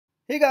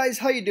Hey guys,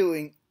 how you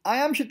doing? I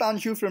am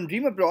Shitanshu from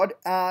Dream Abroad,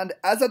 and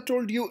as I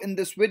told you in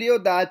this video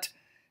that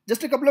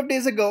just a couple of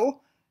days ago,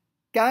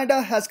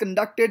 Canada has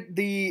conducted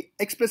the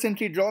Express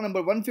Entry Draw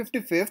number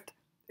 155th.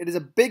 It is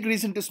a big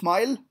reason to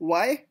smile.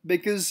 Why?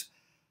 Because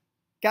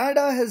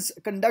Canada has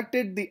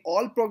conducted the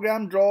all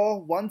program draw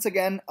once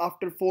again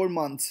after 4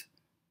 months.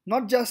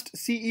 Not just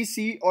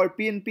CEC or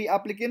PNP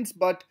applicants,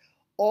 but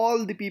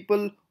all the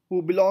people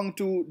who belong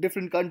to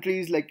different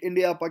countries like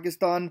India,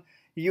 Pakistan,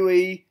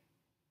 UAE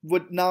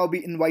would now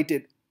be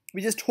invited.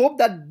 We just hope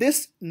that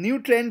this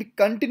new trend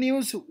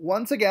continues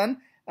once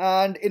again,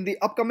 and in the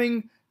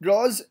upcoming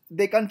draws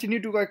they continue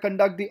to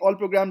conduct the all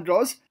program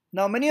draws.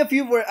 Now many of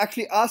you were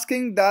actually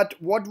asking that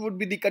what would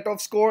be the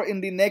cutoff score in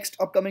the next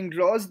upcoming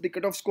draws. The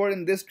cutoff score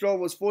in this draw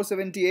was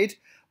 478,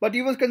 but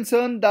you were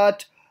concerned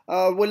that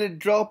will it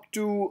drop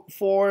to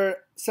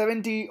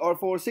 470 or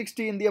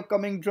 460 in the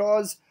upcoming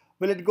draws?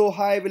 Will it go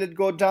high? Will it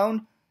go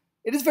down?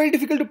 It is very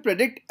difficult to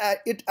predict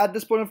it at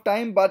this point of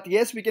time, but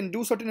yes, we can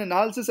do certain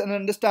analysis and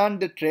understand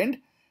the trend.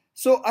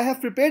 So I have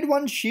prepared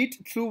one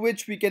sheet through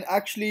which we can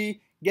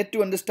actually get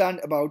to understand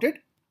about it.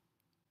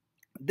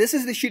 This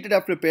is the sheet that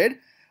I've prepared.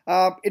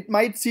 It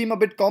might seem a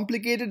bit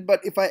complicated,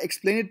 but if I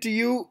explain it to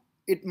you,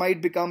 it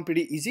might become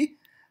pretty easy.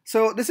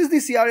 So this is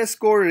the CRS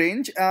score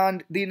range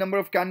and the number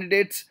of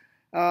candidates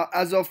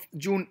as of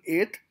June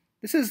 8th.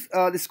 This is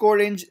the score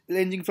range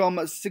ranging from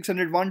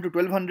 601 to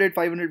 1200,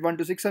 501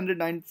 to 600,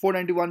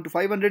 491 to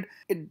 500.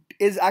 It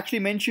is actually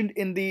mentioned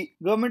in the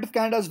Government of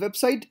Canada's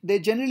website. They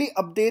generally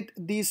update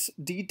these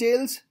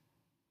details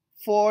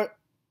for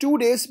 2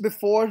 days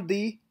before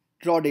the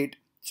draw date.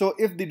 So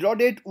if the draw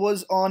date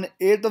was on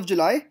 8th of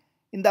July,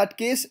 in that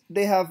case,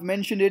 they have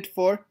mentioned it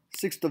for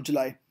 6th of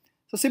July.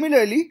 So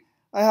similarly,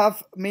 I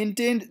have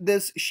maintained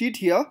this sheet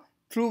here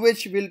through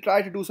which we'll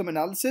try to do some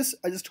analysis.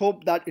 I just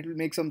hope that it will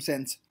make some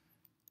sense.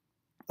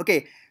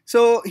 Okay,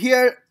 so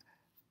here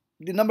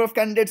the number of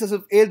candidates as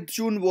of 8th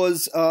June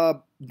was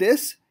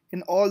this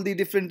in all the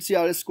different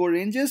CRS score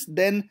ranges.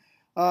 Then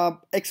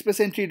Express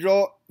Entry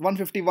Draw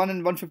 151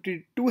 and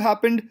 152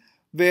 happened,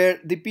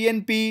 where the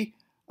PNP,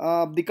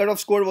 the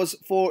cutoff score was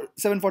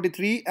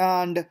 743,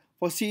 and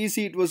for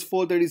CEC it was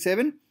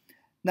 437.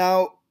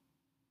 Now,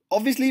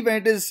 obviously when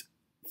it is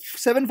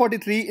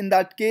 743, in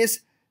that case,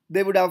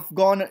 they would have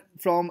gone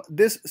from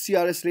this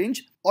CRS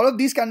range. All of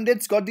these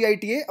candidates got the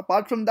ITA.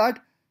 Apart from that,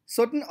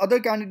 certain other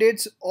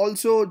candidates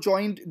also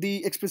joined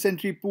the Express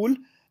Entry pool.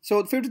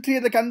 So 53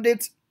 other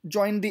candidates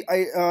joined the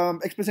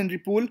Express Entry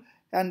pool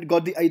and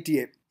got the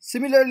ITA.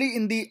 Similarly,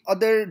 in the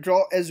other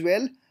draw as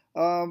well,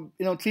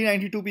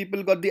 392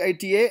 people got the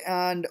ITA,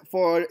 and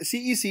for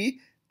CEC,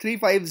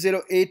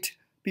 3508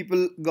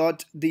 people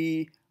got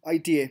the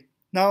ITA.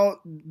 Now,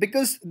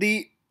 because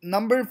the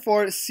number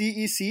for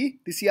CEC,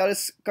 the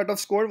CRS cutoff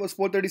score was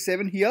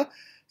 437 here,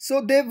 so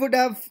there would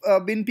have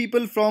been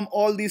people from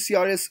all these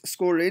CRS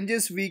score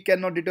ranges. We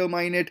cannot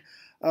determine it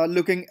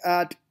looking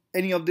at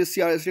any of this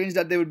CRS range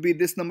that there would be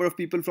this number of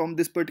people from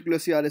this particular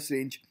CRS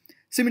range.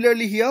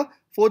 Similarly here,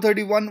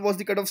 431 was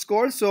the cutoff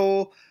score,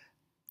 so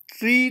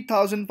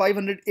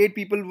 3,508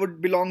 people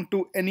would belong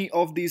to any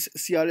of these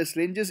CRS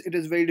ranges. It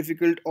is very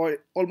difficult or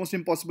almost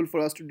impossible for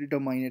us to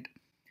determine it.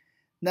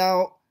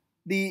 Now,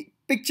 the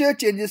picture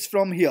changes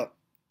from here.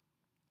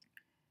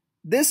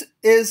 This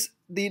is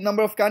the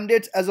number of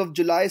candidates as of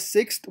July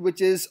 6th,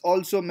 which is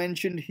also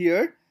mentioned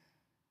here.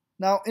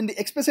 Now, in the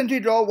Express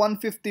Entry Draw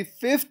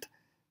 155th,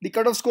 the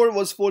cutoff score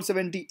was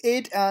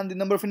 478 and the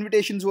number of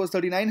invitations was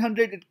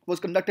 3,900. It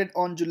was conducted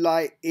on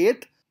July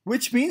 8th,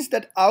 which means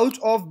that out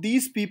of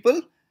these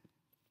people,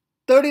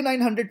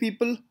 3,900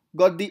 people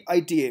got the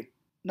ITA.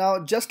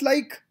 Now, just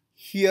like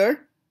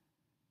here,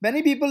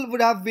 many people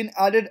would have been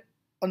added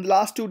on the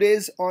last 2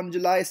 days on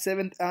July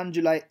 7th and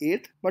July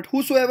 8th, but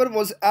whosoever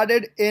was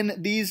added in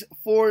these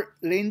 4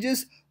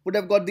 ranges would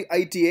have got the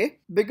ITA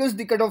because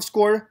the cutoff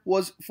score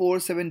was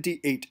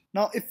 478.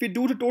 Now, if we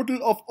do the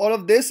total of all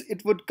of this,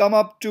 it would come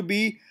up to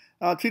be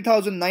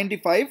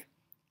 3,095,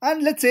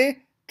 and let's say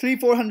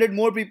 300-400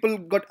 more people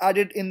got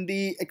added in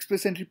the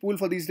Express Entry pool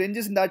for these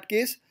ranges. In that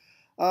case,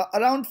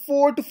 around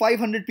 400 to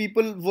 500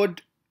 people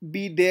would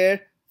be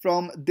there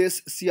from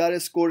this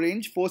CRS score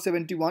range,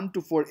 471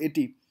 to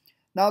 480.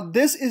 Now,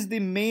 this is the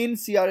main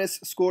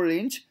CRS score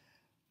range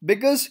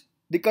because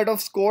the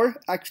cutoff score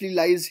actually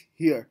lies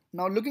here.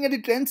 Now, looking at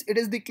the trends, it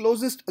is the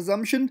closest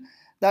assumption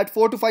that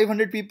 400 to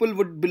 500 people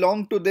would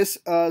belong to this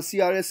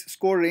CRS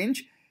score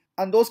range,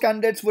 and those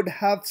candidates would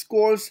have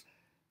scores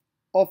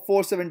of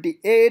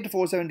 478,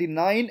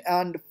 479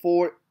 and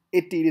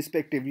 480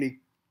 respectively.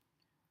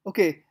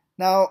 Okay,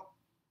 now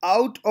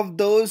out of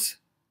those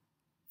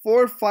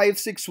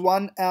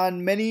 4561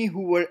 and many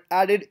who were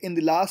added in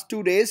the last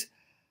 2 days,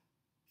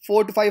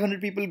 400 to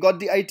 500 people got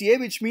the ITA,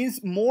 which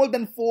means more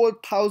than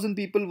 4,000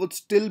 people would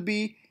still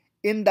be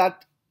in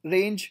that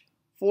range,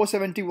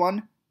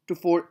 471 to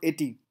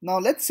 480. Now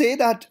let's say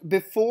that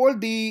before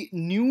the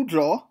new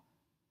draw,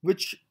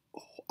 which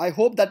I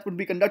hope that would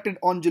be conducted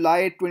on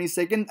July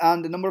 22nd,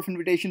 and the number of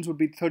invitations would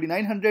be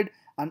 3,900,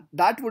 and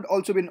that would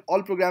also be an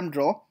all program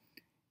draw.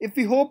 if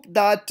we hope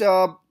that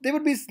there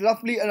would be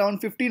roughly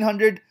around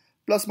 1500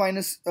 plus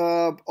minus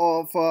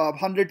of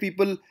 100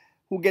 people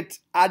who get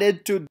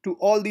added to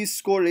all these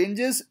score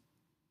ranges,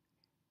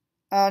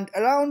 and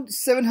around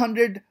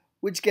 700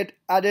 which get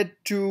added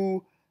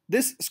to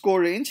this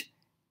score range.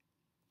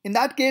 In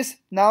that case,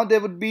 now there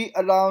would be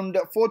around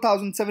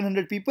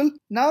 4,700 people.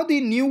 Now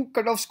the new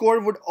cutoff score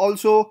would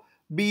also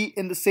be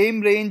in the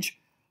same range.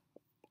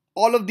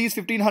 All of these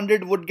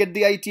 1500 would get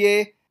the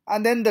ITA,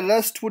 and then the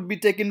rest would be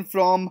taken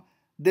from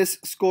this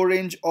score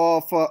range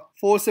of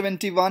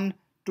 471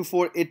 to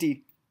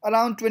 480.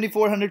 Around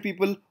 2400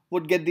 people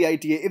would get the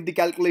ITA if the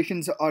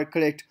calculations are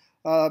correct.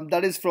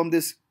 That is from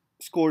this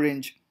score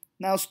range.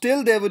 Now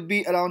still there would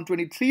be around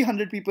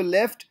 2300 people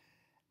left.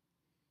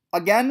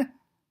 Again,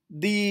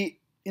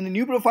 in the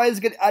new profiles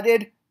get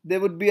added, there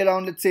would be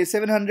around, let's say,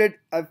 700.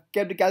 I've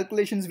kept the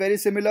calculations very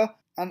similar.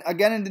 And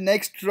again, in the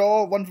next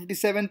draw,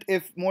 157th,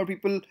 if more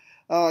people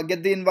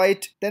get the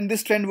invite, then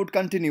this trend would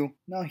continue.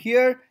 Now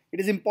here, it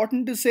is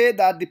important to say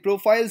that the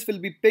profiles will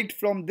be picked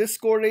from this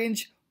score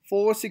range,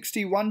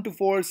 461 to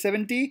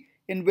 470,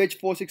 in which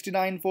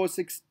 469,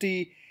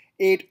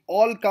 468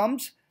 all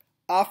comes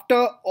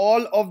after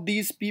all of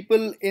these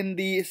people in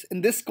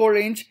this score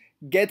range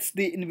gets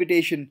the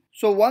invitation.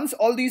 So once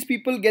all these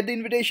people get the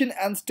invitation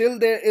and still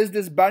there is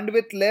this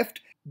bandwidth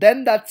left,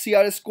 then that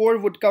CRS score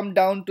would come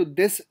down to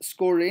this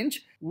score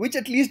range, which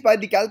at least by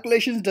the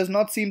calculations does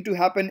not seem to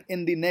happen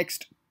in the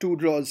next two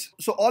draws.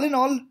 So all in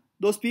all,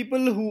 those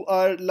people who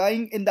are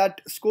lying in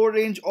that score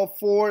range of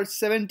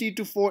 470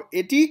 to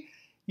 480,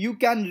 you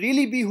can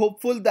really be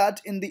hopeful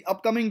that in the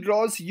upcoming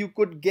draws you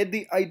could get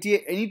the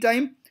ITA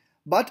anytime.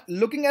 But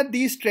looking at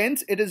these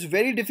trends, it is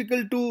very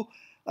difficult to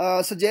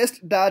suggest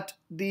that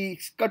the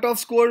cutoff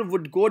score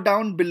would go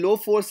down below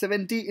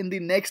 470 in the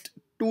next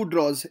two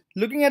draws.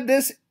 Looking at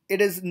this, it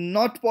is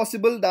not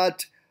possible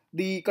that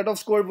the cutoff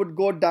score would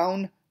go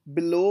down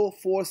below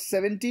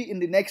 470 in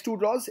the next two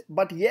draws.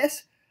 But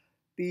yes,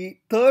 the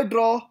third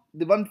draw,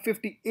 the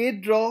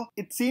 158th draw,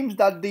 it seems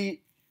that the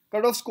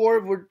cutoff score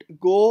would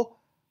go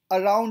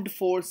around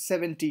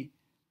 470.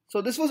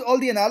 So this was all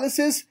the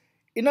analysis.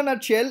 In a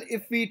nutshell,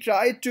 if we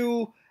try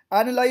to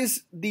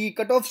analyze the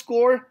cutoff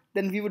score,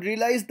 then we would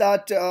realize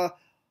that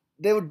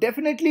there would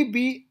definitely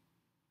be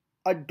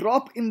a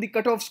drop in the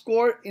cutoff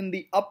score in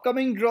the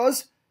upcoming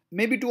draws,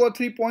 maybe 2 or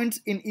 3 points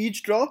in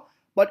each draw,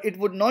 but it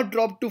would not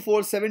drop to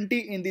 470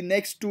 in the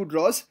next two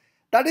draws.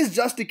 That is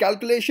just the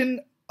calculation,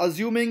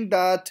 assuming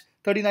that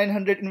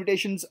 3900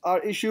 invitations are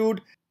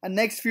issued and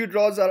next few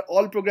draws are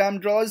all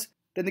programmed draws.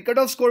 Then the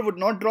cutoff score would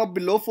not drop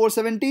below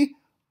 470.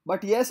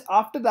 But yes,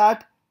 after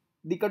that,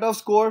 the cutoff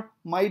score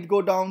might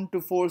go down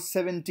to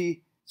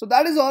 470. So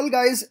that is all,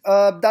 guys.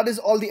 That is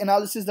all the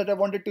analysis that I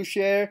wanted to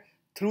share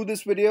through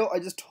this video. I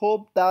just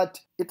hope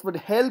that it would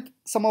help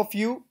some of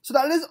you. So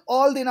that is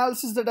all the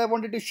analysis that I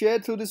wanted to share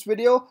through this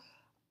video.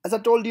 As I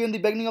told you in the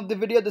beginning of the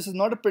video, this is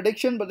not a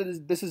prediction, but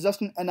this is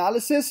just an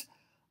analysis.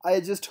 I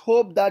just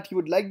hope that you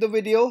would like the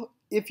video.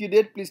 If you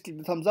did, please click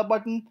the thumbs up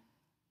button.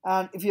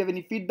 And if you have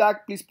any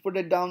feedback, please put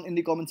it down in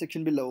the comment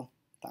section below.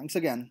 Thanks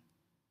again.